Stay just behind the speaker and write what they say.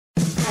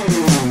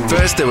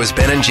First there was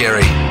Ben and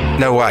Jerry.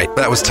 No, wait,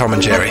 that was Tom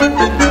and Jerry.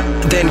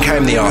 Then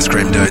came the ice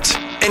cream dudes.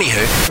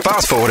 Anywho,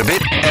 fast forward a bit,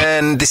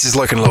 and this is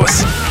Luke and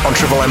Lewis on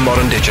Triple M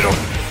Modern Digital.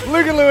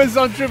 Luke and Lewis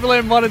on Triple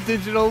M Modern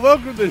Digital.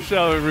 Welcome to the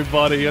show,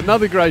 everybody.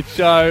 Another great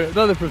show,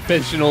 another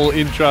professional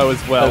intro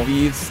as well.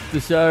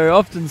 The show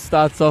often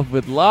starts off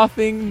with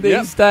laughing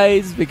these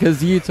days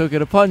because you took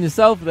it upon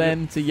yourself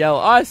then to yell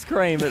ice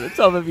cream at the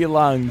top of your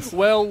lungs.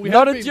 Well,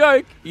 not a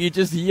joke. You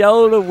just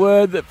yelled a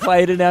word that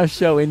played in our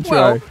show intro.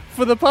 Well,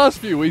 for the past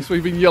few weeks,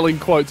 we've been yelling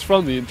quotes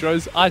from the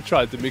intros. I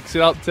tried to mix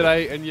it up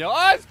today and yell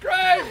ice cream.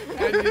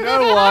 And you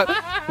know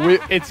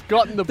what? It's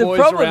gotten the boys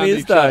around each other. The problem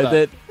is, though,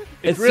 that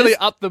it's really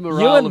upped the morale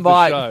you and of the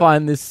Mike show.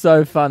 Find this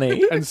so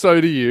funny. And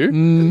so do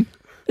you.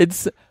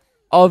 It's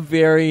of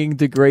varying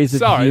degrees of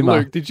Sorry, humour.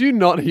 Luke, did you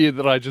not hear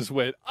that I just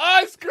went,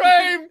 ice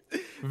cream?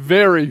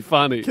 Very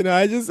funny. Can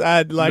I just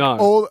add, No.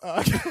 all...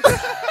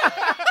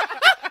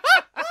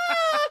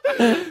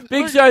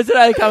 Big show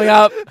today coming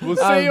up. We'll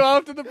see you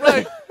after the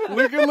break.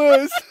 Luke and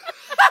Lewis.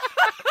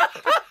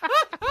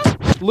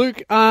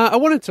 Luke, I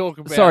want to talk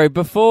about... Sorry,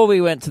 before we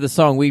went to the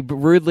song, we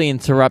rudely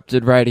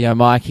interrupted Radio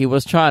Mike. He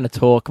was trying to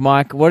talk.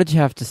 Mike, what did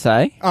you have to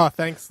say? Oh,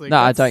 thanks, Luke. No,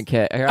 I don't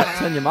care. All right,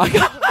 turn your mic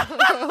up.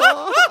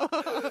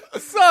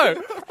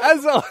 So,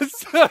 as I was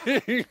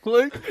saying,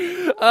 Luke,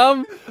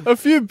 a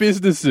few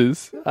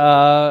businesses,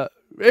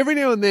 every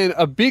now and then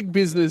a big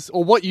business,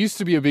 or what used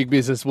to be a big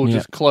business, will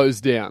just close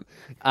down.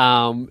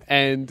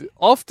 And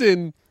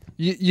often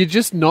you're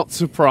just not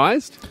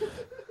surprised.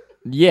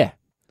 Yeah.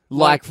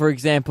 Like, for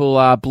example,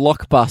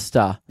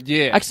 Blockbuster.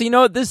 Yeah. Actually, you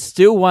know what? There's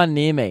still one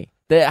near me.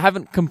 They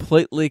haven't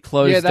completely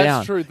closed down. Yeah,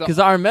 that's true. Because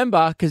I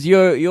remember, because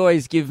you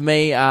always give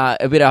me a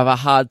bit of a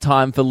hard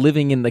time for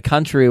living in the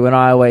country when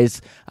I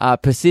always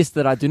persist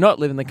that I do not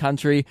live in the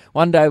country.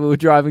 One day we were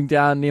driving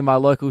down near my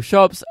local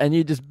shops and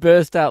you just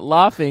burst out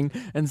laughing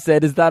and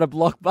said, "Is that a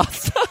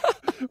Blockbuster?"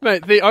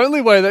 Mate, the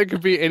only way that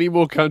could be any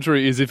more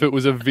country is if it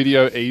was a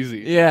Video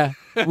Easy. Yeah,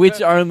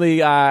 which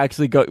only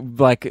actually got,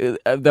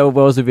 there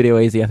was a Video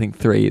Easy, I think,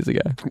 3 years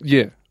ago.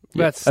 Yeah.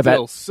 That's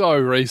still so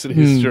recent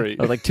history. It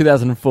was like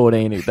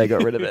 2014, they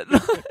got rid of it.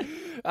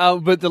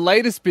 But the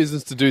latest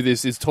business to do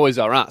this is Toys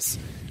R Us,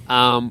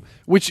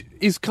 which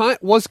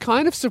was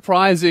kind of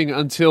surprising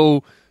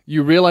until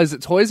you realise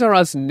that Toys R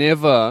Us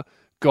never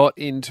got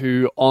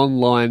into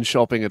online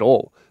shopping at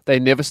all. They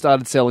never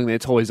started selling their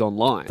toys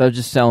online. They were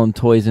just selling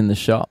toys in the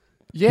shop.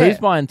 Yeah. Who's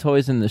buying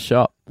toys in the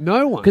shop?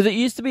 No one. Because it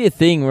used to be a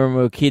thing when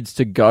we were kids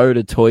to go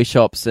to toy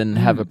shops and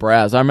have a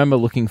browse. I remember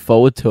looking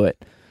forward to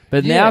it.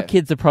 But now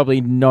kids are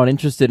probably not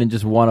interested and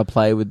just want to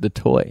play with the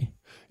toy.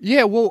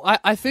 Yeah, well,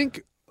 I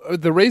think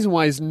the reason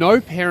why is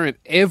no parent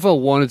ever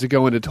wanted to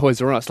go into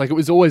Toys R Us. Like, it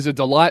was always a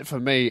delight for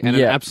me and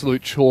an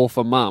absolute chore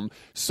for mum.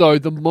 So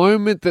the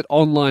moment that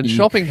online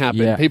shopping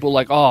happened, people were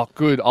like, oh,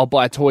 good, I'll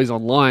buy toys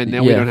online.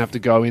 Now we don't have to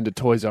go into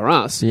Toys R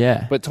Us.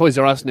 Yeah. But Toys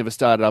R Us never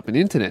started up an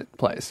internet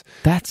place.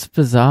 That's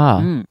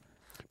bizarre.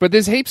 But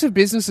there's heaps of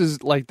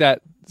businesses like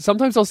that.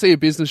 Sometimes I'll see a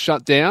business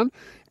shut down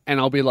and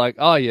I'll be like,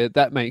 oh, yeah,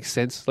 that makes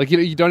sense. Like,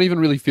 you don't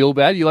even really feel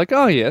bad. You're like,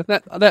 oh, yeah,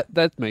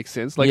 that makes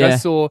sense. Like, I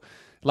saw...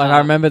 I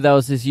remember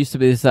used to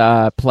be this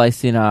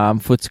place in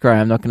Footscray,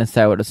 I'm not going to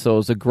say what it saw, it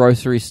was a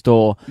grocery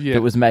store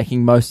that was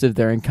making most of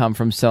their income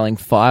from selling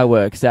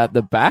fireworks out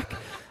the back.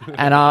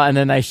 And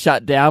then they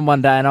shut down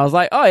one day and I was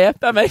like, oh yeah,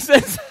 that makes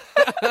sense.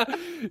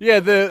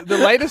 Yeah, the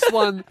latest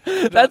one...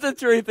 That's a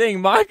true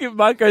thing. Mike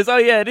goes, oh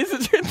yeah, it is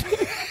a true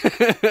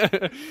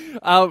thing.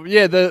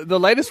 The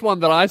latest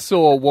one that I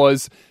saw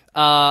was...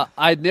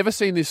 I'd never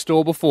seen this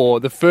store before.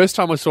 The first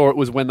time I saw it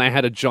was when they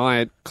had a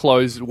giant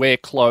 "We're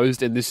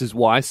closed and this is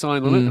why"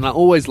 sign on it, and I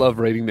always love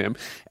reading them.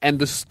 And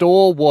the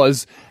store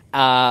was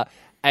a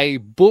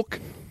book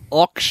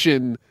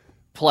auction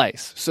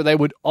place, so they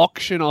would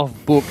auction off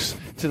books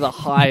to the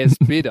highest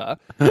bidder.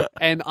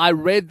 And I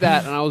read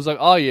that, and I was like,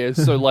 "Oh yeah,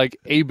 so like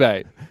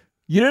eBay."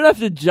 You don't have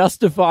to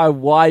justify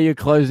why you're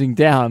closing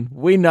down.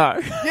 We know.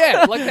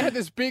 Yeah, like they had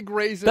this big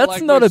reason. That's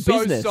like, not we're a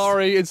business. So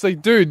sorry. It's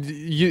like, dude,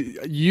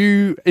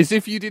 you as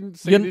if you didn't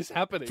see this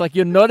happening. It's like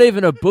you're not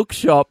even a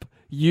bookshop.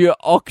 You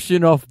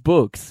auction off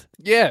books.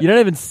 Yeah. You don't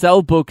even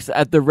sell books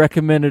at the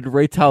recommended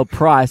retail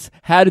price.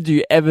 How did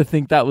you ever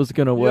think that was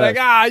going to work?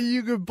 You're like,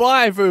 you could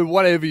buy for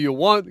whatever you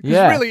want.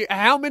 Because really,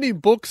 how many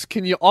books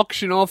can you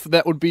auction off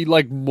that would be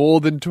like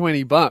more than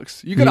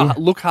 $20? You got to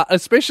look hard,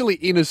 especially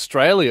in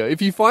Australia.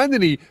 If you find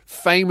any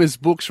famous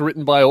books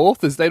written by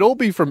authors, they'd all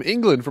be from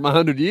England from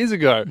 100 years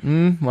ago.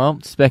 Well,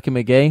 Speck and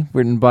McGee,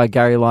 written by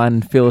Gary Lyon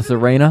and Phyllis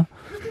Arena.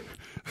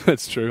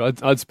 That's true.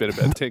 I'd spend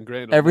about 10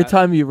 grand on Every that.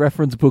 time you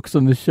reference books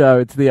on the show,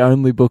 it's the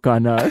only book I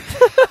know.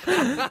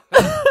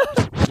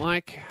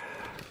 Mike,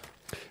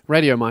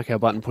 Radio Mike, our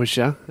button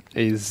pusher,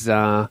 is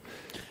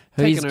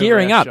He's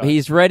gearing up.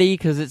 He's ready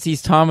because it's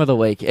his time of the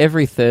week.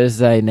 Every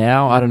Thursday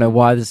now. I don't know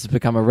why this has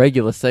become a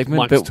regular segment.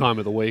 Mike's but time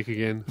of the week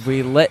again.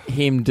 We let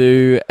him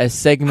do a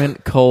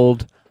segment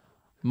called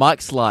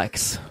Mike's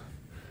Likes.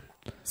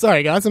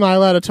 Sorry, guys. Am I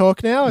allowed to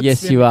talk now?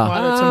 Yes, been you are.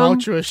 Quite a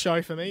tumultuous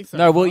show for me. So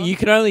No, well, far. you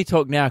can only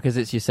talk now because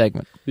it's your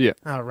segment. Yeah.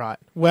 All right.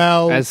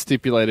 Well, As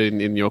stipulated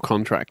in your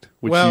contract,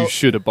 which Well- you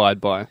should abide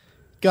by.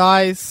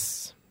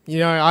 guys,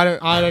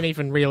 I don't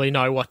even really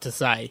know what to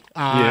say.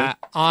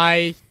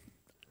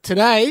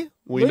 Today.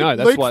 We know,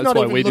 that's Luke's why- not that's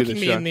why even we do looking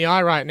the me show. in the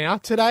eye right now.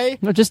 Today,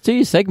 No, just do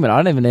your segment. I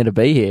don't even need to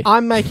be here.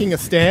 I'm making a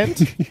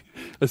stand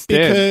A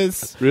stand.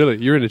 because Really?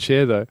 You're in a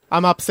chair, though.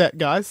 I'm upset,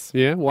 guys.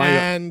 Yeah? Why?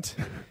 And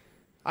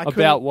I About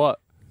couldn't- what?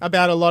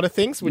 about a lot of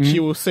things, which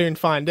you will soon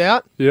find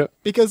out. Yeah.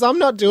 Because I'm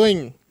not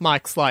doing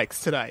Mike's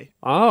likes today.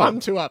 Oh. I'm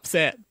too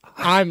upset.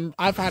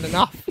 I've had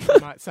enough, I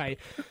might say.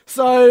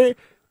 So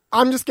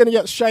I'm just going to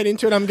get straight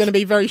into it. I'm going to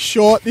be very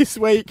short this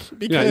week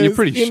because Yeah, you're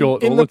pretty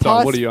short all the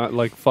time. What are you,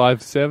 like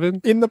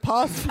 5'7"? In the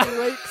past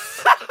few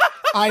weeks,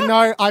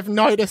 I've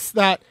noticed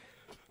that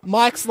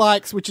Mike's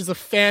likes, which is a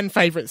fan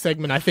favorite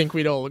segment, I think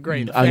we'd all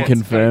agree. The fans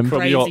Unconfirmed. go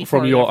crazy From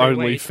for it your every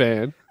only week.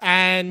 fan.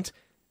 And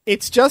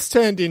it's just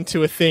turned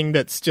into a thing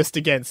that's just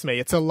against me.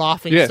 It's a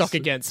laughing Yes. stock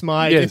against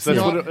Mike. Yes, It's that's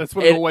not,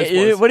 what it always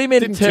was. What do you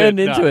mean Didn't it turned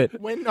turn- into no.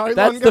 it? we're no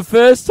That's longer the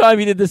first time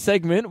you did the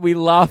segment. We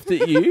laughed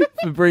at you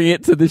for bringing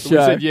it to the We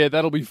show. said, yeah,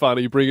 that'll be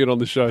funny. Bring it on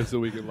the show so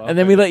we can laugh. And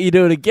then we let you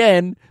do it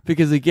again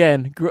because,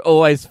 again,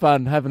 always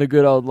fun having a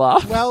good old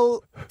laugh.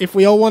 Well, if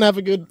we all want to have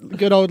a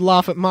good old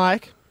laugh at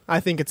Mike, I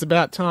think it's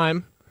about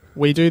time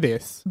we do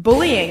this.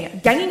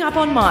 Bullying, ganging up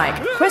on Mike,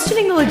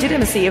 questioning the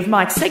legitimacy of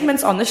Mike's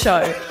segments on the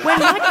show, when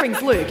Mike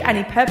rings Luke and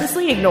he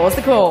purposely ignores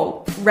the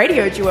call.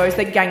 Radio duos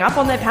that gang up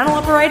on their panel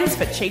operators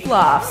for cheap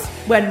laughs.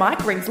 When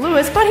Mike rings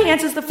Lewis but he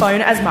answers the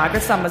phone as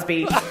Margaret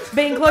Summersby.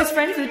 Being close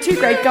friends with two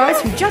great guys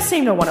who just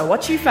seem to want to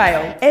watch you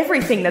fail.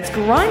 Everything that's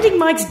grinding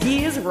Mike's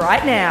gears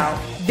right now.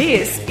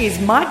 This is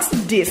Mike's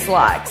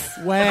Dislikes.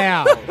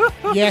 Wow.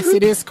 Yes,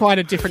 it is quite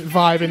a different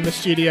vibe in the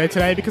studio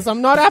today because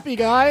I'm not happy,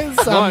 guys.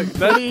 I'm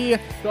that- pretty... I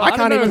I don't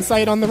can't know. even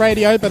say it on the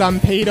radio, but I'm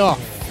peed off.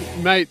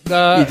 Mate,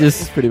 You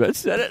just pretty much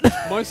said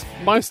it.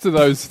 most of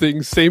those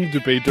things seem to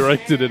be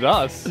directed at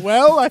us.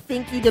 Well, I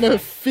think you're going to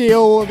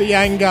feel the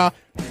anger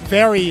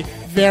very,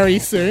 very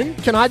soon.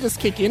 Can I just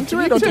kick into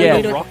it? Or do Turn we Yeah.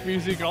 need the to... rock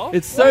music off.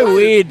 It's so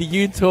weird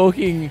you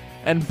talking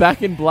and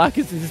Back in Black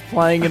is just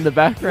playing in the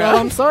background. Well,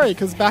 I'm sorry,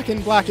 because Back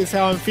in Black is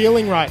how I'm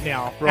feeling right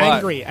now.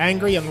 Right.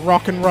 Angry and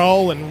rock and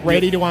roll and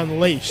ready to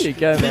unleash. Here you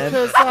go, man.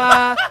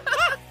 Because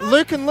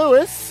Luke and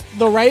Lewis,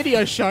 the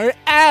radio show,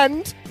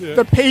 and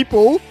the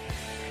people,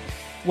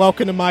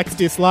 welcome to Mike's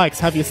Dislikes.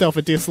 Have yourself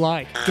a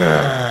dislike.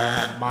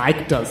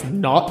 Mike does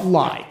not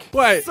like.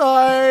 Wait, So,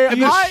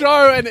 and the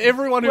show and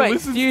everyone who Wait,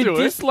 listens do you to it.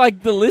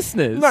 dislike the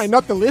listeners? No,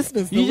 not the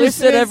listeners. The You just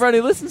said listeners- everyone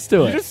who listens to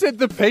You it. just said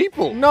the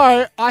people.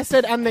 No, I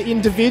said and the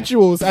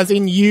individuals, as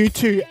in you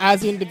two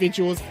as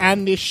individuals,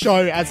 and this show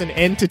as an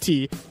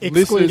entity,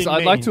 excluding Listeners, I'd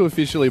me. like to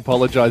officially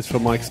apologise for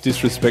Mike's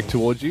disrespect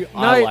towards you.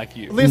 I like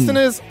you.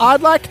 Listeners,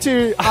 I'd like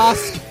to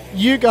ask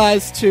you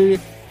guys to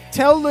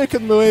tell Luke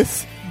and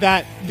Lewis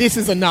that this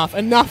is enough.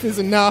 Enough is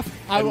enough.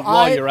 And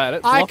while you're at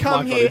it, I block come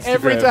Mike on here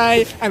every Instagram.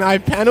 day and I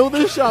panel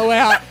the show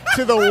out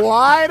to the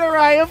wide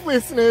array of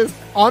listeners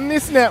on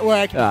this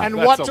network. And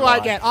that's what a do I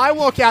lie. get? I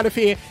walk out of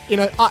here,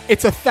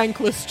 it's a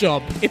thankless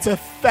job. It's a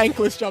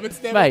thankless job.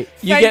 It's never. Mate,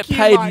 you Thank get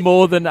paid Mike.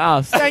 more than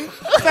us.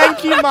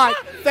 Thank you, Mike.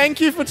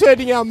 Thank you for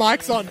turning our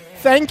mics on.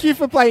 Thank you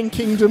for playing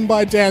Kingdom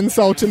by Dan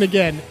Sultan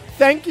again.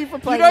 Thank you for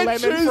You playing don't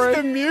Lemon choose Fruit.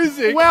 the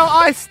music. Well,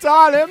 I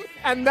start him,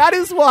 and that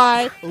is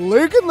why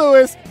Luke and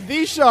Lewis,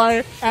 the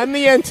show, and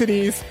the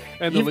entities,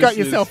 And the you've got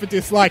listeners. yourself a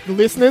dislike. The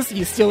listeners,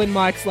 you're still in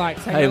Mike's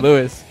likes. Hang Hey, on.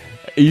 Lewis,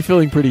 are you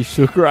feeling pretty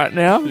shook right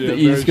now Yeah, that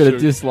you very just got a shook.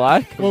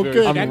 dislike? Well, Very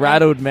good. shook. I'm And-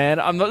 rattled, man.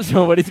 I'm not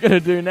sure what he's going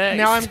to do next.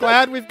 Now, I'm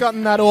glad we've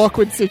gotten that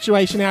awkward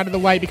situation out of the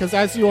way because,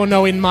 as you all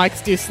know, in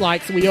Mike's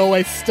dislikes, we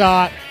always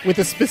start with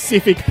a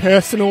specific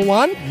personal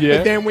one, Yeah.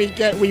 but then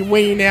we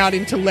wean out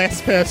into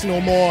less personal,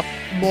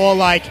 more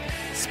like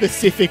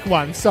specific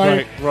ones.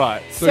 So,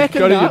 Right. So second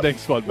go to up, your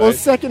next one, mate. well,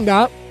 second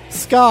up,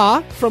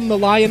 Scar from The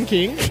Lion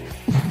King.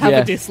 Have Yeah.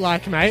 a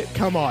dislike, mate.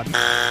 Come on.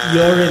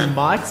 You're in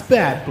Mike's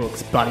bad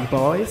books, buddy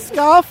boys.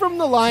 Scar from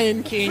The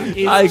Lion King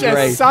is I agree.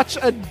 just such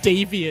a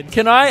deviant.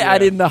 Can I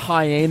add in the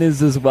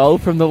hyenas as well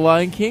from The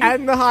Lion King?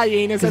 And the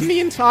hyenas and the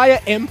entire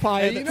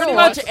empire. you that- know Pretty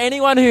what? much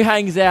anyone who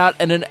hangs out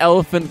in an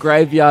elephant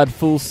graveyard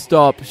full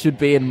stop should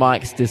be in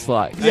Mike's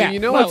dislike. And Yeah, you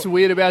know well- what's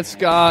weird about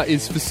Scar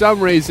is for some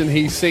reason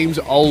he seems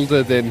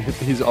older than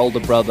his older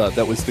brother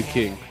that was the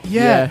king.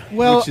 Yeah,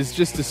 well, which is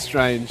just a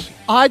strange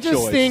I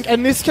just choice. think,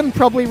 and this can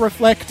probably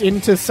reflect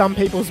into some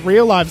people's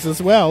real lives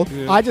as well,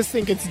 I just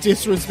think it's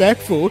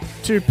disrespectful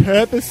to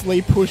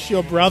purposely push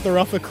your brother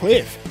off a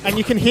cliff. And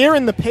you can hear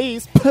in the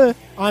piece,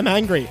 I'm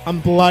angry. I'm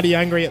bloody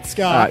angry at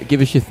Scar. All right,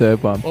 give us your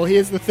third one. Well,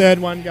 here's the third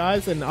one,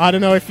 guys, and I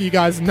don't know if you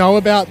guys know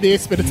about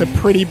this, but it's a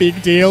pretty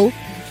big deal.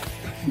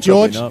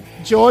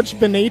 George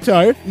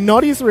Benito,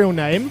 not his real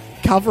name,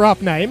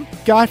 cover-up name,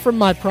 guy from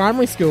my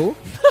primary school.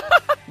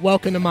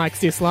 welcome to Mike's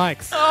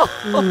Dislikes.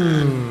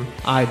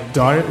 I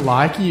don't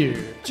like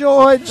you.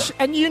 George,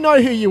 and you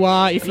know who you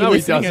are if you're No, he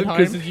listening doesn't at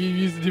because home. you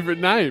used a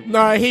different name.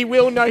 No, he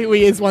will know who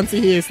he is once he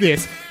hears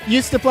this.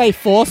 Used to play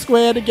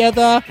Foursquare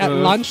together at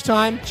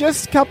lunchtime.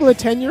 Just a couple of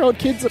 10-year-old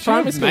kids at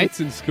primary school. Mates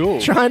in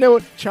school. Trying to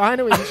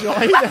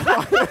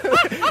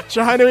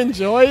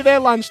enjoy their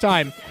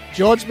lunchtime.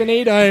 George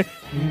Benito,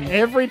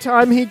 every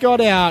time he got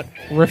out,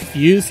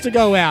 refused to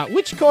go out,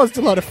 which caused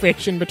a lot of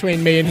friction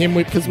between me and him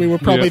because we were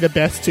probably Yeah. the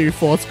best two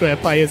Foursquare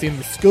players in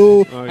the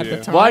school at yeah.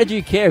 the time. Why did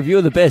you care? If you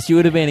were the best, you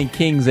would have been in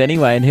Kings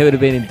anyway, and he would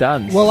have been in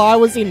Duns. Well, I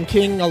was in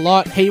King a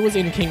lot. He was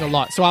in King a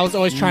lot. So I was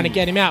always trying to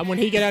get him out. And when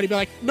he get out, he'd be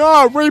like,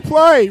 no,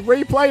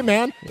 replay,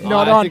 man.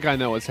 Not I on. think I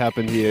know what's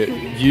happened here.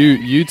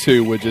 You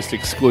two were just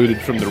excluded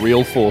from the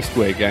real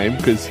Foursquare game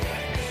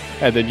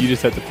and then you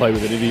just had to play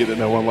with an idiot that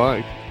no one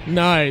liked.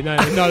 No,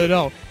 not at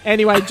all.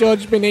 Anyway,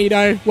 George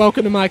Benito,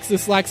 welcome to Mike's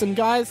Dislikes. And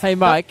guys, Hey,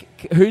 Mike,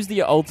 who's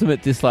the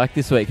ultimate dislike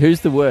this week?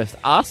 Who's the worst?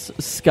 Us,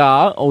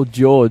 Scar, or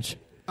George?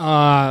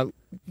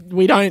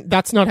 we don't.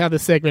 That's not how the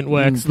segment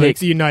works, pick.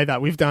 Luke. You know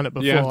that. We've done it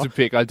before. You have to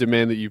pick. I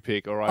demand that you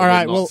pick. All right. All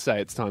right, I will well- not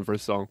say it's time for a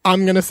song.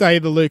 I'm going to say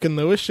the Luke and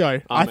Lewis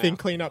show. I think out.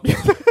 clean up.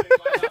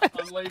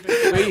 I'm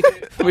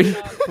leaving.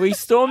 We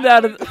stormed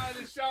out of...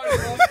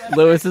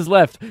 Lewis has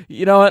left.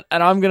 You know what?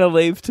 And I'm going to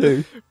leave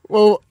too.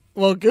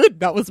 Well, good.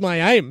 That was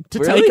my aim, to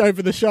Really? take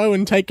over the show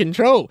and take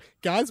control.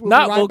 Guys, we'll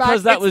No, be right well, back.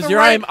 because that It's was the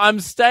your aim. I'm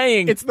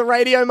staying. It's the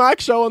Radio Mike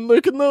show on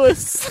Luke and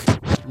Lewis.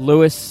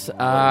 Lewis,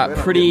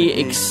 pretty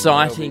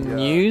exciting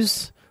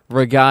news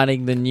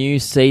regarding the new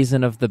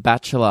season of The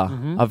Bachelor.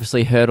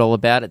 Obviously heard all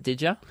about it,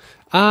 did you?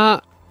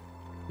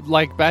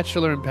 Like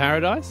Bachelor in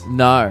Paradise?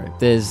 No,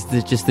 there's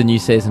just the new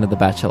season of The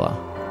Bachelor.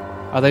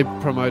 Are they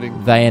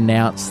promoting? They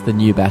announced the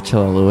new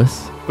Bachelor,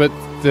 Lewis. But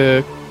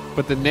the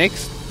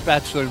next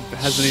Bachelor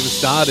hasn't even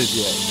started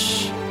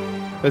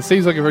yet. That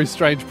seems like a very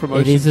strange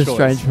promotion. It is a choice.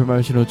 strange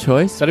promotional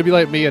choice. That'd be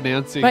like me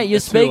announcing. Mate, you're a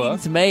speaking tour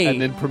to me. and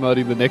then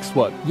promoting the next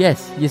one.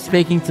 Yes, you're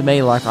speaking to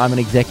me like I'm an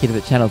executive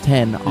at Channel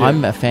 10.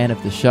 I'm a fan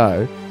of the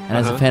show, and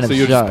as a fan of So the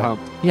you're show, just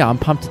pumped. yeah, I'm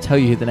pumped to tell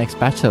you who the next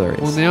Bachelor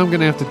is. Well, now I'm going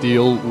to have to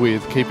deal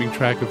with keeping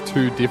track of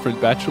two different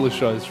Bachelor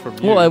shows from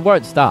you. Well, it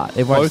won't start.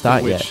 It won't both start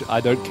of which yet.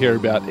 I don't care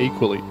about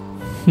equally.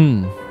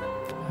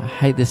 I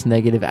hate this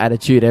negative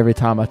attitude every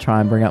time I try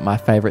and bring up my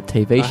favourite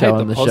TV I show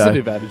hate on the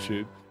positive show.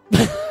 attitude.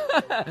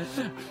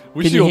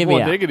 Wish Can you you were hear me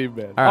more out? negative,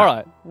 man. All All right.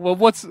 right. Well,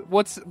 what's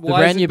The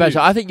brand new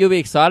Bachelor. I think you'll be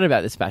excited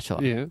about this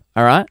Bachelor. Yeah.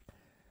 All right?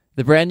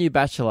 The brand new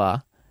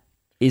Bachelor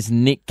is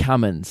Nick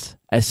Cummins,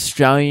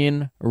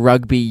 Australian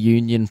rugby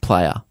union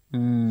player.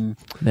 Never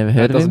That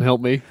heard of doesn't him?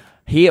 help me.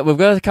 Here, we've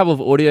got a couple of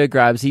audio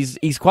grabs.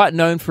 He's quite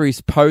known for his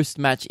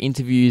post-match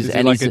interviews, Is he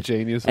and like he's a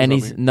genius or and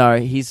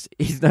something? he's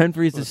known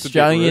for his That's a bit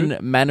Australian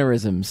rude.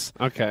 mannerisms.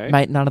 Okay.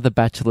 Mate, none of the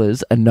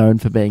Bachelors are known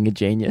for being a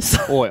genius.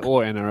 Or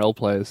NRL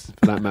players,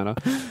 for that matter.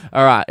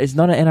 All right, he's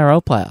not an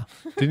NRL player.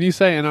 Didn't you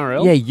say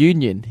NRL? Yeah,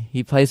 union.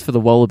 He plays for the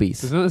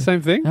Wallabies. Isn't that the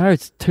same thing? No,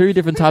 it's two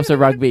different types of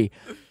rugby.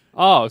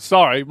 Oh,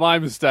 sorry, my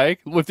mistake.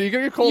 If you're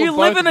going to call You it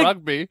live both in a-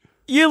 rugby,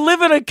 You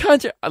live in a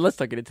country. Let's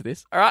not get into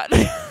this. All right.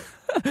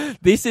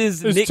 This is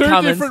there's Nick two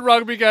Cummins. different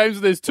rugby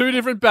games. There's two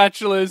different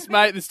bachelors,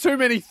 mate. There's too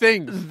many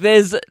things.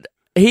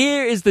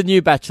 Here is the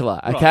new Bachelor.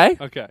 Okay.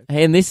 Right, okay.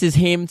 And this is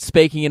him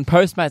speaking in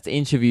post-match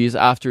interviews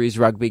after his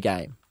rugby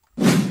game.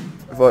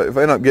 If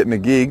I end up getting a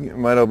gig,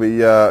 mate, I'll be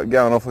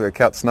going off like a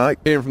cut snake.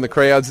 Hearing from the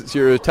crowds, it's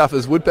you're as tough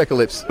as woodpecker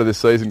lips. So this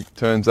season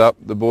turns up,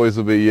 the boys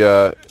will be,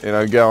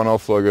 going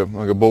off like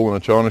a ball in a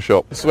china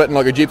shop. Sweating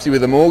like a gypsy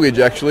with a mortgage,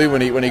 actually,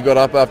 when he got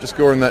up after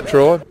scoring that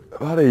try.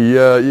 Bloody,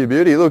 you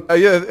beauty. Look,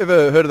 you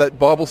ever heard of that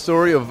Bible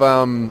story of,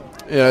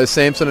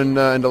 Samson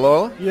and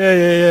Delilah?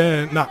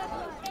 Yeah. No.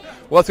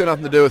 Well, that's got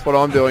nothing to do with what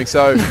I'm doing,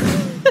 so...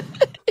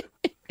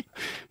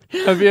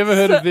 Have you ever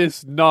heard of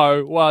this?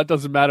 No. Well, it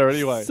doesn't matter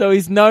anyway. So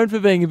he's known for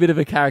being a bit of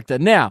a character.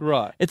 Now,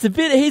 Right. he's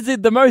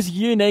the most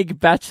unique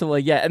Bachelor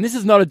yet. And this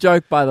is not a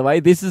joke, by the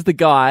way. This is the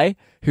guy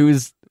who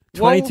is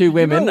 22 Well, you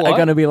women know are what?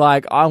 going to be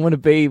like, I want to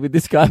be with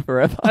this guy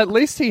forever. At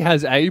least he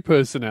has a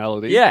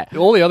personality. Yeah.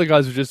 All the other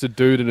guys are just a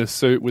dude in a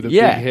suit with a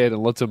Yeah. big head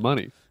and lots of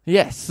money.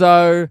 Yes,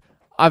 so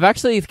I've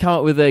actually come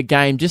up with a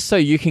game just so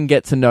you can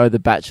get to know The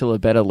Bachelor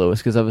better, Lewis,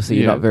 because obviously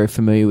you're Yeah. not very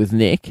familiar with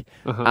Nick.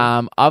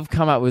 Uh-huh. I've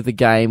come up with a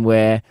game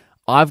where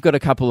I've got a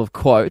couple of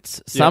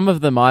quotes. Some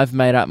of them I've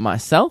made up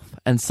myself,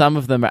 and some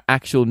of them are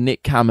actual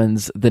Nick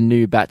Cummins, the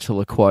new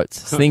Bachelor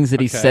quotes, things that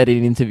he's Okay. said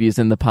in interviews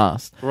in the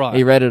past. Right. Are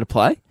you ready to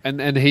play?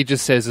 And he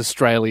just says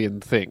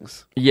Australian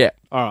things. Yeah.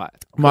 All right.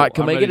 Mike, Cool.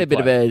 can I'm we get ready a bit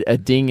to of play. a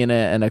ding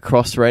and a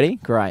cross ready?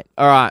 Great.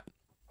 All right.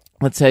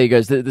 Let's see how it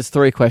goes. There's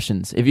three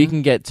questions. If you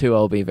can get two,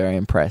 I'll be very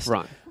impressed.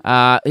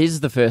 Right. Here's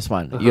the first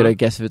one. You got to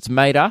guess if it's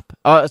made up.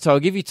 Oh, so I'll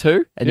give you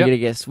two, and you Yep. got to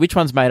guess which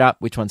one's made up,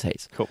 which one's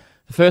his. Cool.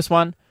 The first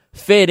one,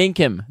 fair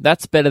dinkum.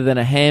 That's better than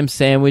a ham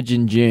sandwich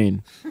in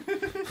June.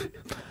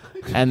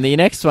 And the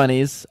next one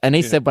is, and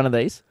he said one of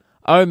these.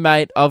 Oh,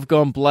 mate, I've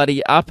gone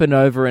bloody up and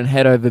over and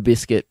head over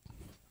biscuit.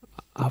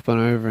 Up and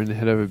over and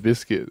head over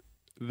biscuit.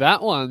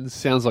 That one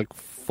sounds like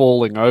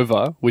falling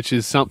over, which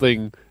is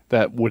something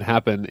that would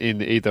happen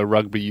in either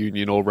rugby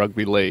union or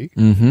rugby league,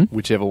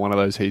 whichever one of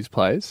those he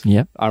plays.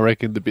 Yep. I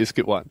reckon the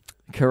biscuit one.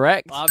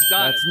 Correct. I've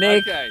done That's it.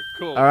 Nick. Okay,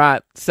 cool. All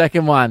right,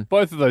 second one.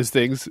 Both of those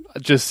things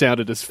just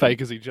sounded as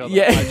fake as each other.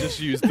 Yeah. I just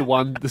used the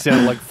one that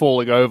sounded like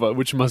falling over,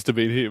 which must have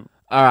been him.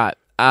 All right,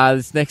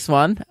 this next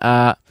one.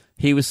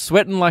 He was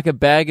sweating like a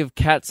bag of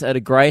cats at a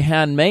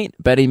greyhound meet,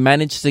 but he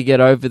managed to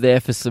get over there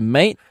for some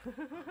meat.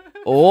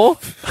 Or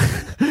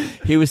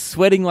he was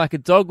sweating like a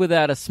dog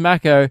without a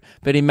smacko,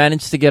 but he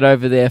managed to get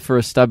over there for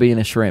a stubby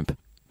and a shrimp.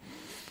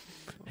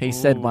 He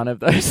said one of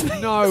those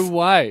things. No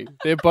way.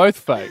 They're both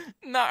fake.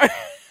 No.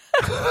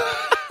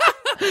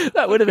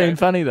 That would have been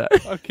funny, though.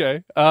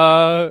 Okay.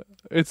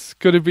 It's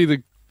going to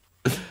be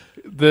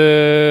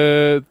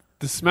the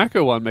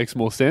smacker one makes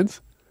more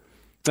sense.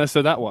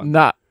 So that one.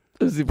 Nah,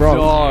 this is wrong.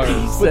 No. He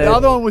But said- the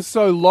other one was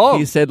so long.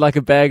 He said like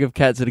a bag of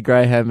cats at a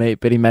greyhound meet,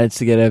 but he managed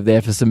to get over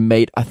there for some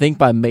meat. I think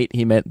by meat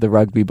he meant the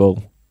rugby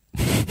ball.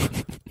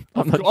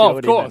 I'm not sure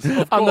what he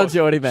meant. I'm not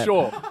sure what he meant.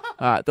 Sure. All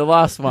right, the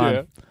last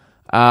one.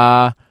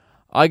 Yeah.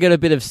 I got a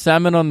bit of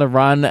salmon on the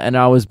run, and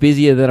I was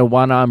busier than a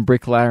one-armed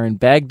bricklayer in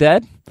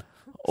Baghdad.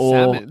 Or,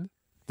 Salmon.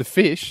 The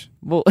fish.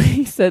 well,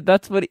 he said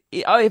that's what.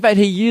 In fact,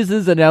 he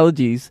uses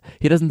analogies.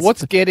 He doesn't.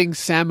 What's getting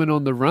salmon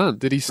on the run?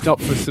 Did he stop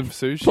for some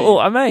sushi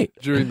Paul, mate?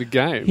 during the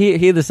game?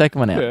 Hear the second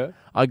one out. Yeah.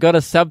 I got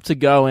a sub to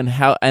go and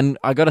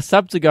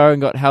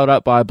got held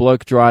up by a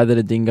bloke drier than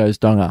a dingo's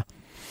donger.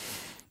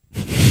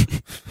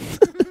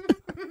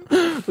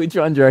 Which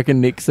one do you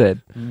reckon Nick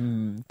said?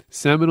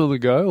 Salmon on the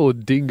go or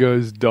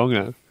dingo's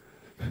donger?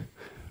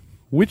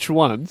 Which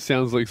one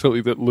sounds like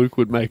something that Luke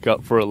would make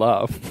up for a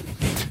laugh?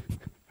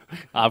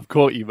 I've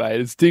caught you,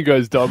 mate. It's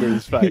dingo's donger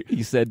is fake.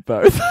 He said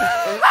both.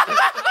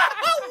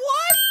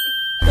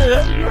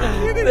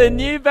 The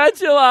new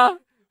Bachelor.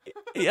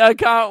 I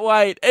can't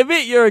wait. I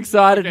bet you're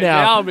excited Okay,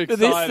 now I'm for excited.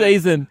 this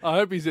season. I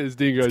hope he says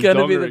dingo's It's going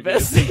to donger be the again.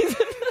 best season.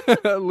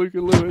 Luke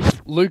and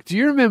Lewis. Luke, do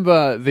you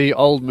remember the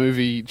old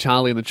movie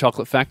Charlie and the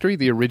Chocolate Factory,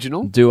 the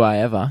original? Do I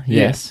ever?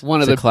 Yes. One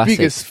of It's a the classic.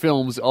 biggest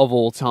films of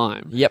all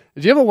time. Yep.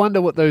 Did you ever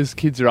wonder what those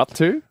kids are up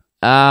to?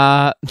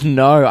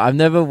 No, I've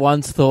never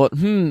once thought,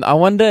 I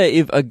wonder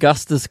if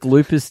Augustus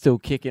Gloop is still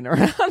kicking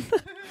around.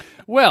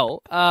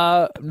 Well,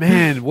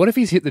 man, what if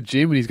he's hit the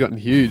gym and he's gotten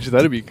huge?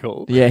 That'd be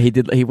cool. Yeah, he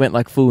did. He went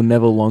like full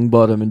Neville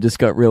Longbottom and just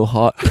got real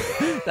hot.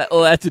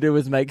 All I had to do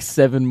was make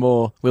 7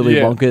 more Willy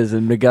Yeah. Wonkers,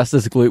 and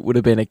Augustus Gloop would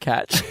have been a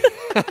catch.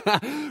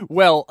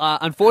 Well,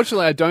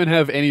 unfortunately, I don't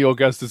have any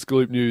Augustus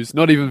Gloop news,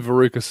 not even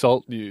Veruca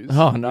Salt news.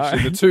 Oh, no. Which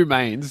are the two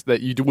mains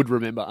that you would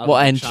remember. other Well,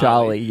 than and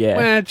Charlie, yeah.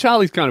 Well,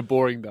 Charlie's kind of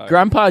boring, though.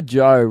 Grandpa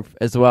Joe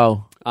as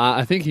well.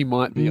 I think he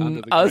might be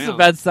under the I was ground.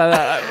 about to say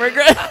that. I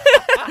regret.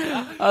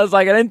 I was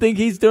like, I don't think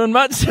he's doing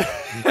much.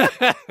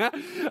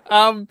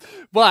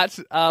 But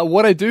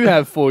what I do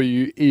have for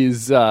you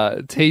is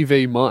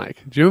TV Mike.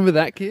 Do you remember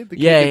that kid? The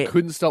kid Yeah. that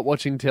couldn't stop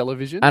watching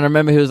television? And I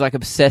remember he was like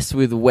obsessed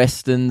with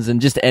westerns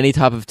and just any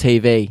type of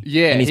TV.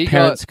 Yeah, and his he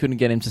parents couldn't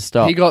get him to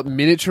stop. He got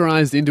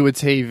miniaturized into a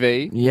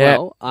TV. Yeah.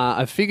 Well,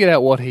 I figured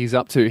out what he's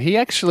up to.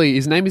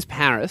 His name is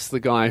Paris, the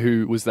guy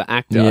who was the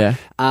actor.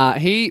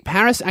 Yeah.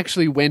 Paris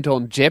actually went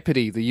on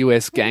Jeopardy, the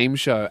US game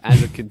show,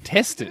 as a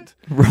contestant.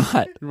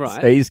 Right.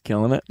 Right. So he's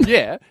killing it.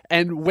 Yeah,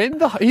 and when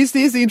here's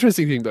the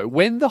interesting thing though.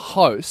 When the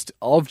host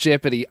of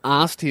Jeopardy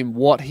asked him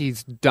what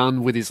he's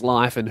done with his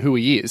life and who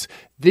he is,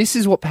 this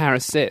is what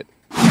Paris said.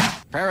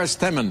 Paris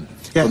Themmen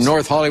from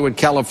North Hollywood,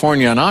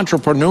 California, an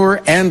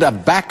entrepreneur and a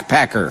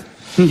backpacker.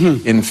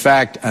 In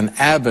fact, an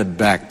avid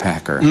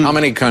backpacker. How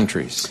many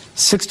countries?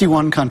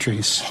 61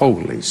 countries.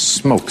 Holy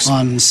smokes.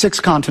 On 6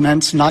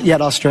 continents, not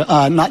yet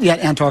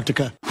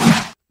Antarctica.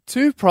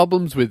 2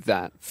 problems with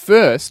that.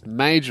 First,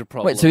 major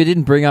problem. Wait, so he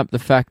didn't bring up the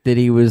fact that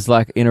he was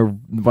like in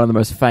one of the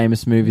most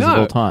famous movies of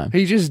all time?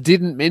 He just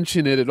didn't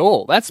mention it at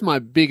all. That's my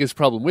biggest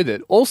problem with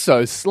it.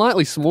 Also,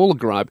 slightly smaller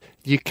gripe,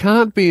 you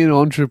can't be an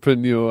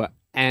entrepreneur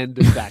and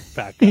a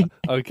backpacker,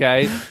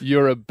 okay?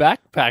 You're a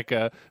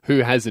backpacker who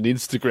has an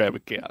Instagram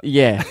account.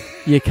 Yeah.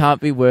 You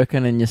can't be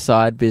working in your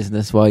side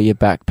business while you're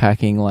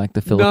backpacking like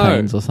the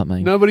Philippines or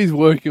something. Nobody's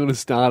working on a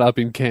startup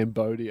in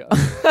Cambodia.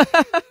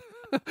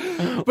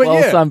 But well,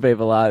 yeah. some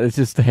people are. It's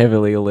just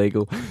heavily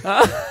illegal.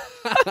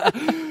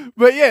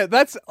 But yeah,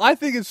 I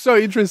think it's so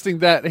interesting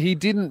that he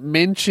didn't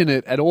mention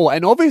it at all.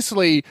 And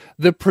obviously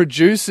the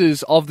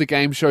producers of the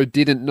game show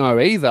didn't know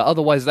either.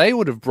 Otherwise they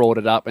would have brought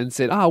it up and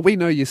said, we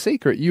know your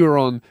secret. You were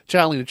on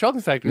Charlie and the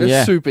Chocolate Factory. That's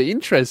Yeah. super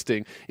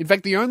interesting. In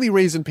fact, the only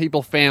reason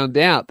people found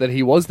out that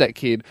he was that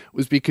kid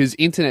was because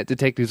internet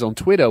detectives on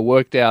Twitter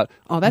worked out,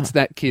 that's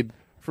that kid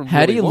from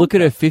How do Willy you look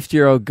at Wonka. a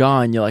 50-year-old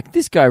guy and you're like,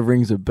 this guy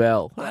rings a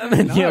bell? And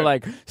then you're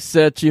like,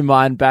 search your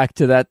mind back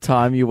to that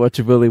time you watched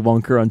Willy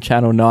Wonka on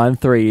Channel 9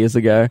 3 years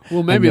ago.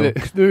 Well, maybe And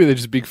they're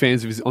just big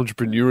fans of his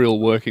entrepreneurial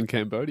work in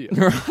Cambodia.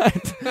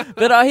 right.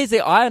 But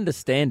I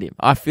understand him.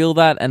 I feel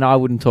that, and I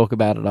wouldn't talk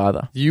about it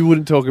either. You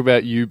wouldn't talk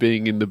about you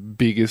being in the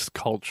biggest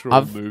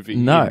cultural movie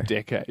in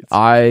decades.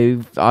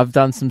 I've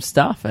done some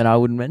stuff, and I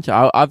wouldn't mention.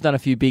 I've done a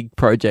few big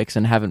projects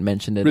and haven't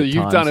mentioned it. Really, at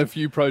you've times. done a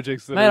few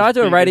projects that Man, are I as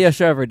do a big radio as-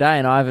 show every day,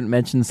 and I haven't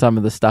mentioned mention some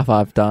of the stuff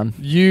I've done.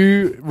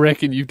 You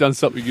reckon you've done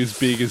something as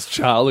big as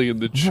Charlie and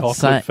the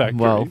Chocolate Factory?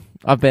 Well,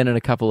 I've been in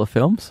a couple of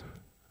films.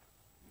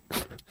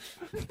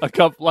 A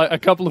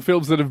couple of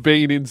films that have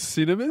been in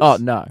cinemas? Oh,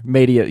 no.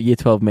 Year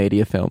 12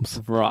 media films.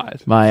 Right.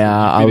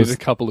 I was in a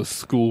couple of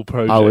school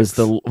projects. I was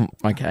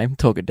okay,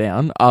 talk it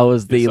down. I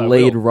was the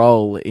lead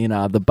role in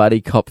the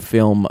buddy cop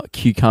film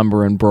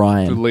Cucumber and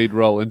Brian. The lead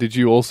role. And did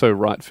you also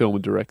write, film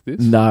and direct this?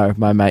 No,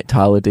 my mate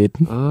Tyler did.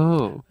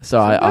 Oh. So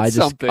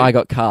I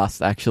got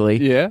cast actually.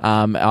 Yeah.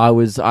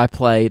 I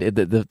played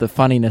the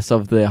funniness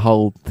of the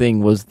whole thing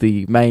was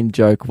the main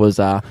joke was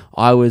I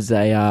was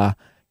a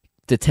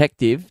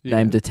detective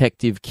named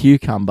Detective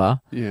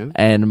Cucumber,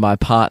 and my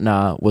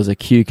partner was a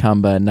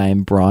cucumber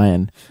named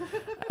Brian.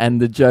 And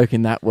the joke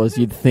in that was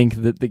you'd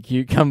think that the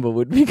cucumber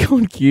would be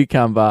called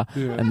Cucumber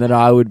and that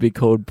I would be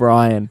called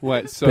Brian.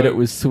 Wait, so but it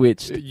was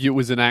switched. It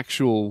was an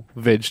actual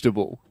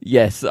vegetable.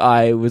 Yes,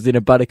 I was in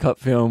a Buttercup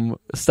film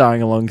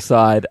starring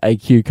alongside a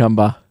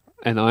cucumber.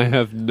 And I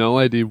have no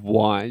idea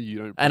why you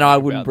don't. And I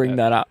wouldn't bring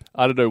that up.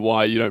 I don't know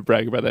why you don't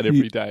brag about that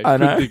every day. I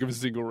know. Couldn't think of a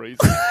single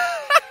reason.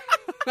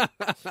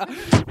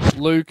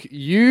 Luke,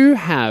 you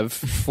have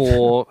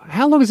for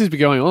how long has this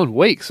been going on?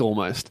 Weeks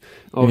almost.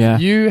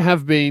 You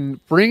have been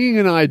bringing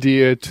an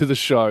idea to the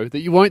show that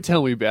you won't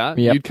tell me about.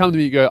 Yep. You'd come to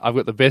me and go, I've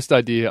got the best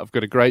idea. I've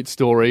got a great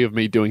story of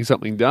me doing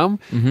something dumb.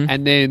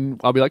 And then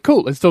I'll be like,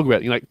 cool, let's talk about it.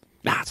 And you're like,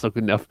 nah, it's not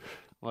good enough.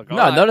 Like,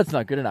 no, it's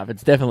not good enough.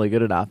 It's definitely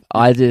good enough.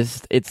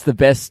 It's the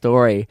best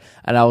story,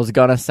 and I was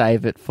going to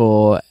save it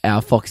for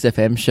our Fox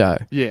FM show.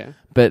 Yeah.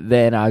 But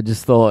then I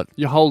just thought...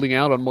 You're holding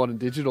out on Modern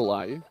Digital,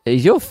 are you?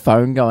 Is your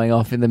phone going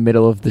off in the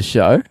middle of the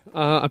show?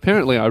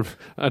 Apparently,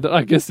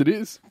 I guess it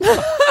is.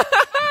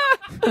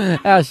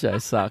 Our show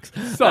sucks.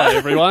 Sorry,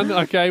 everyone.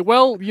 Okay,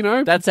 well,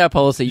 That's our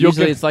policy.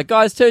 Usually it's like,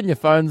 guys, turn your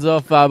phones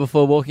off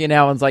before walking in.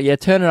 Our one's like,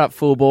 turn it up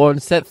full bore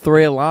and set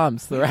 3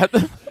 alarms throughout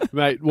the...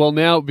 Mate, well,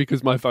 now,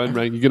 because my phone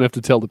rang, you're going to have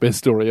to tell the best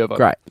story ever.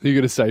 Great. You're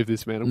going to save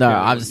this, man. No,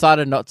 I've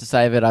decided not to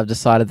save it. I've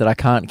decided that I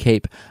can't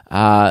keep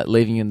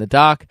leaving you in the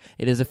dark.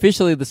 It is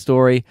officially the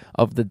story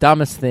of the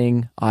dumbest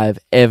thing I've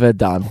ever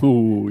done.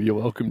 Ooh, you're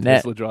welcome,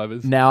 Tesla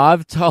drivers. Now,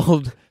 I've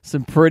told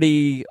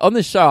on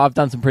this show, I've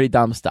done some pretty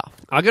dumb stuff.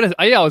 I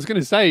was going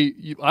to say,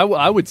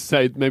 I would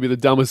say maybe the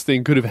dumbest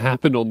thing could have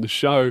happened on the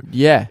show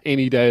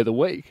any day of the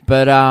week.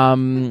 But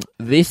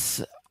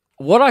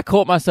what I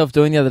caught myself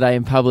doing the other day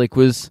in public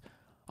was...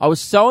 I was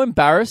so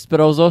embarrassed,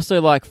 but I was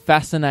also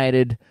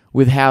fascinated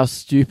with how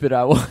stupid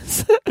I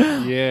was.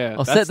 Yeah,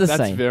 I'll set the scene.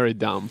 That's very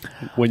dumb.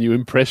 When you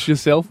impress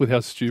yourself with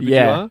how stupid you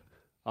are,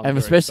 and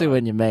especially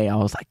when you're me, I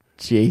was like,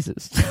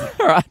 Jesus.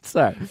 All right,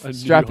 so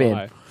strap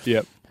in.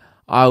 Yep.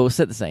 I will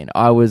set the scene.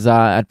 I was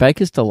at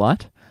Baker's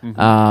Delight,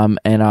 and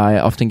I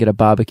often get a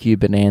barbecue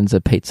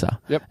bonanza pizza.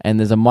 Yep. And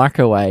there's a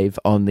microwave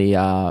on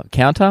the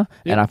counter,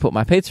 and I put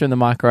my pizza in the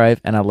microwave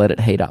and I let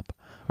it heat up.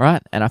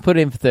 Right, and I put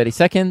it in for 30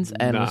 seconds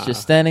and was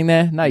just standing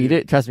there. No, you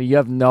did. Trust me, you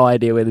have no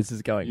idea where this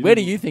is going. Where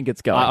do you think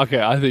it's going? Okay,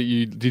 I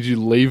think did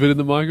you leave it in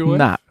the microwave?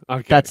 Nah,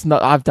 okay. That's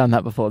not. I've done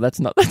that before. That's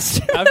not that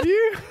stupid. Have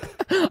you?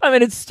 I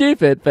mean, it's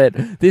stupid, but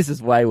this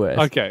is way worse.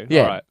 Okay,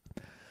 yeah. All right.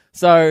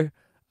 So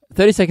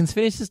 30 seconds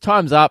finishes,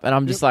 time's up, and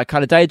I'm just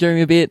kind of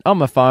daydreaming a bit on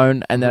my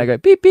phone, and then I go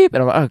beep beep,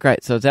 and I'm like, oh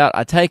great, so it's out.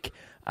 I take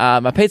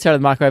my pizza out of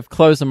the microwave,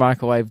 close the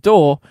microwave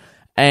door,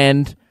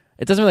 and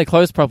it doesn't really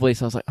close properly.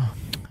 So I was like, oh.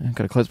 I've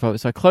got to close it properly.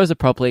 So I closed it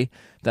properly.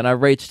 Then I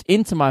reached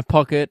into my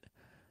pocket,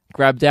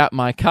 grabbed out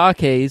my car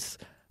keys,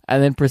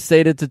 and then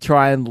proceeded to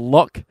try and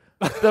lock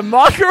the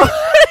microwave.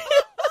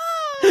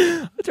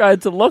 I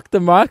tried to lock the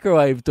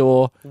microwave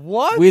door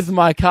with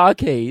my car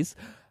keys.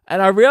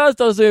 And I realized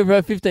I was doing it for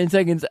about 15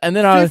 seconds. And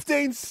then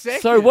 15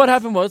 seconds? So what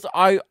happened was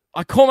I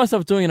caught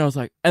myself doing it. And I was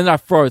like, and then I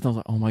froze. And I was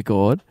like, oh my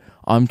God,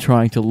 I'm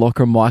trying to lock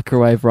a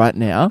microwave right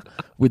now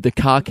with the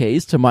car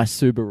keys to my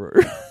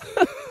Subaru.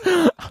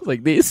 I was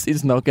like, this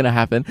is not going to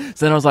happen.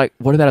 So then I was like,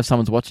 what about if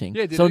someone's watching?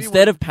 Yeah, so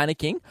instead of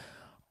panicking,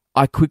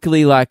 I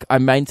quickly, I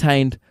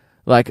maintained,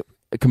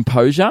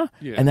 composure.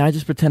 Yeah. And then I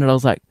just pretended I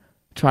was,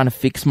 trying to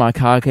fix my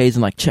car keys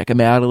and, check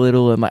them out a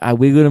little. And, I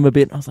wiggled them a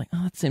bit. And I was like,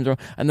 oh, that seems wrong.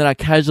 And then I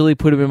casually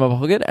put them in my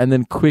pocket and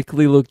then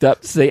quickly looked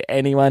up to see if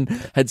anyone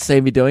had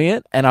seen me doing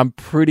it. And I'm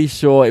pretty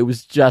sure it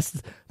was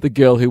just the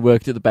girl who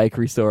worked at the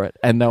bakery saw it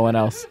and no one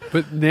else.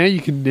 But now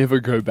you can never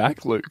go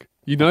back, Luke.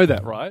 You know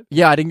that, right?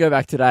 Yeah, I didn't go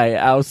back today.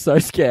 I was so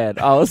scared.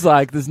 I was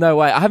like, there's no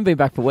way. I haven't been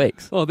back for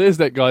weeks. Oh, there's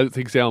that guy that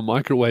thinks our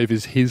microwave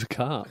is his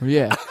car.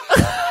 Yeah.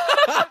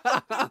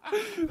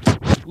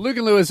 Luke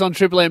and Lewis on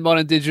Triple M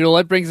Modern Digital.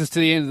 That brings us to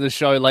the end of the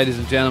show, ladies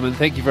and gentlemen.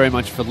 Thank you very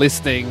much for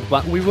listening.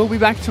 But we will be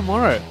back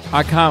tomorrow.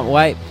 I can't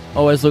wait.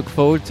 Always look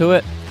forward to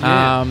it.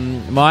 Yeah.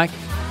 Mike,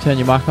 turn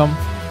your mic on.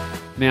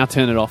 Now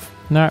turn it off.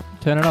 No,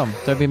 turn it on.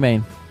 Don't be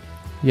mean.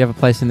 You have a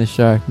place in this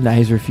show. No,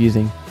 he's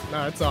refusing.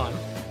 No, it's on.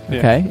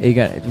 Okay.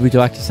 Would you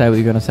like to say what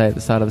you're going to say at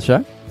the start of the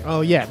show?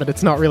 Oh, yeah, but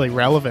it's not really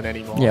relevant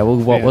anymore. Yeah, well,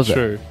 what was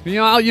true. it? You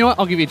know what?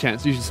 I'll give you a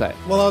chance. You should say it.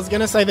 Well, I was going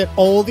to say that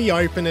all the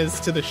openers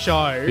to the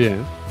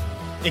show,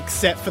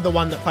 except for the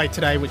one that played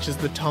today, which is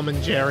the Tom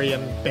and Jerry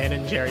and Ben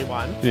and Jerry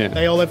one. Yeah.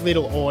 They all have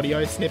little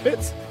audio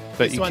snippets.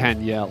 but This you one-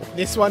 can yell.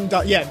 This one,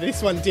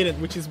 this one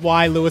didn't, which is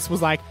why Lewis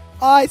was like,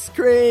 ice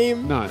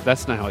cream. No,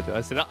 that's not how I do it.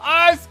 I said,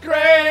 ice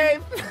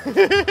cream!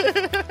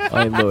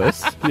 Hey,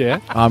 Lewis, Yeah.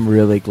 I'm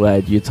really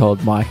glad you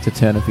told Mike to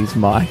turn off his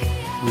mic.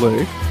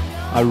 Luke,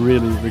 I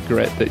really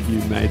regret that you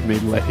made me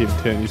let him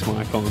turn his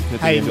mic on. At the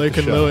Hey, end of Luke the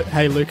and show. Lewis.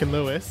 Hey, Luke and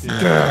Lewis.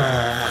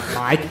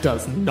 Mike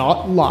does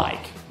not like.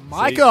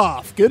 Mic See,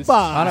 off. Goodbye.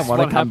 I don't want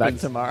what to come back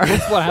happens. tomorrow.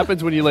 That's what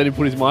happens when you let him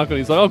put his mic on.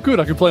 He's like, oh, good,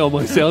 I can play all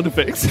my sound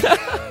effects.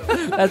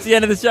 That's the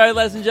end of the show,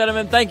 ladies and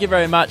gentlemen. Thank you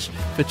very much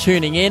for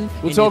tuning in.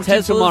 We'll in talk to your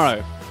you Teslas.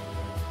 tomorrow.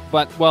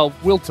 But, well,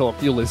 we'll talk.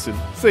 You'll listen.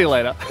 See you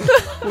later.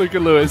 Luke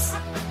and Lewis.